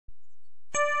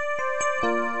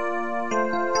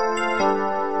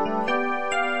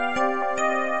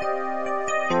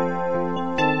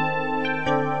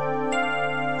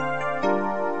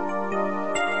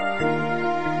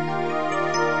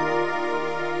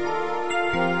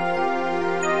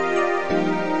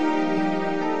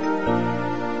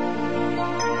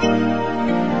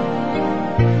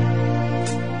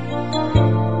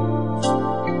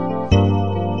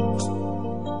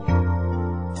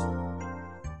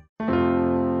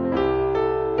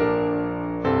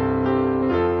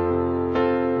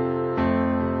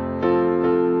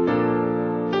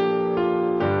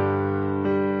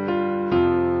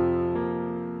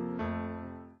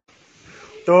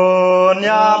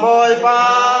nhà Bawipa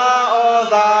ô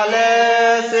già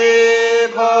lê si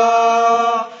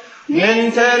kho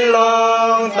ning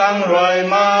thinlung cang ruai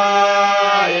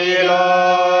maai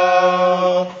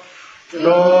lo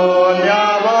đồ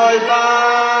nhà Bawipa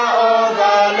ô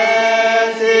già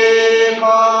lê si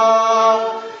kho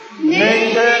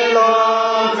ning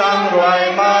thinlung cang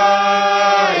ruai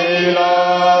maai lo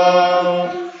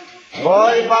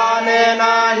Bawipa nên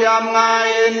hiam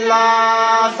ngaai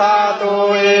la sa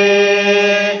tui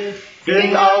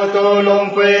kinh ao tu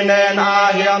lungpui nên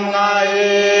hiam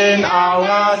ngaai ao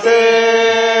nga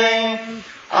sinh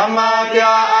ama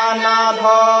kia ana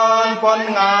thawn pon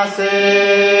nga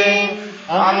sinh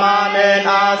ama nên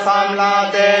Saam la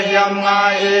te hiam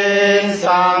ngaai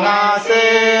sa nga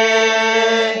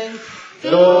sinh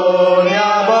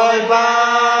dunya Bawipa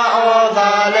ô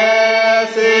già lê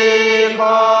si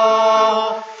kho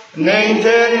ning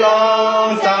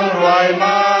thinlung cang ruai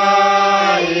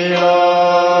maai lo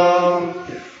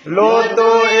lút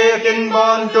tu kinh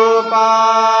bawn tu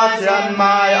Pathian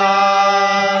mai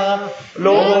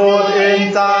lút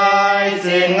in tai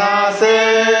sing nga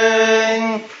sinh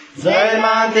dây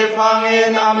man ti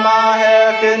fangin ama he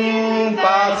kin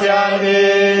Pathian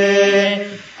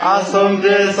asum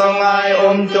ti songai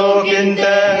tu kin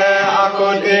te he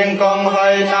akut ing kong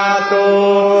hai na tu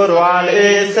rual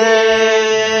ise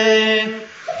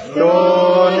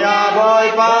dunya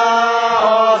Bawipa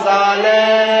ô già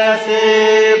lê si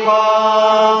kho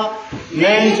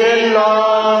ning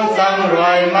thinlung cang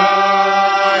ruai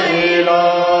maai lo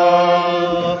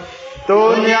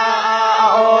dunya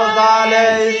ô già lê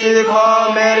si kho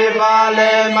Meribah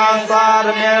le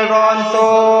Massah mel rawn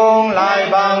sung lai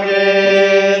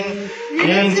bangin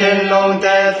ning thinlung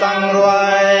te cang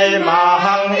ruai ma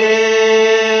hang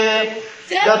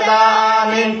Jata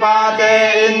min pa te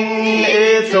in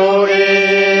su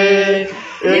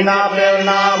ina pel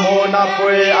na mu na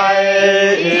pui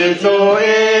ai su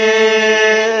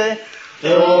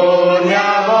dunya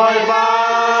Bawipa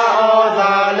ô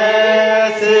già lê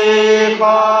si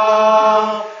kho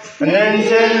ning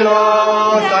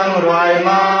thinlung cang ruai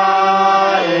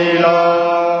maai lo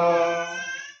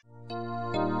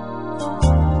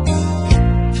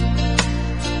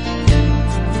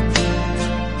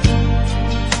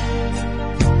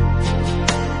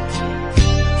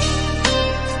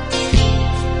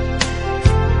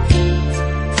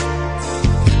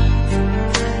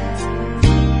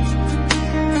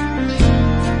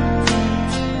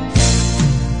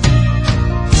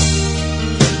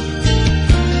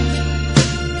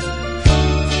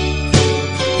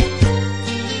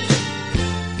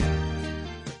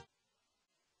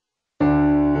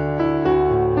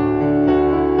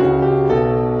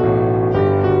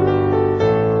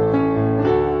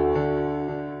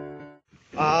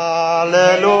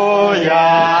Alleluia,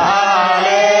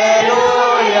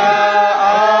 Alleluia,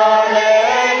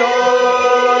 Alleluia,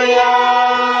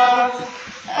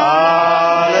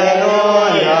 Alleluia,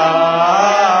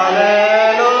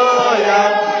 Alleluia,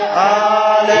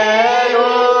 Alleluia.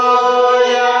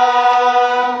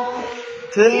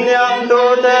 Thiên nhang tu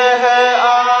te he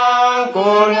ang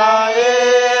kun ngaai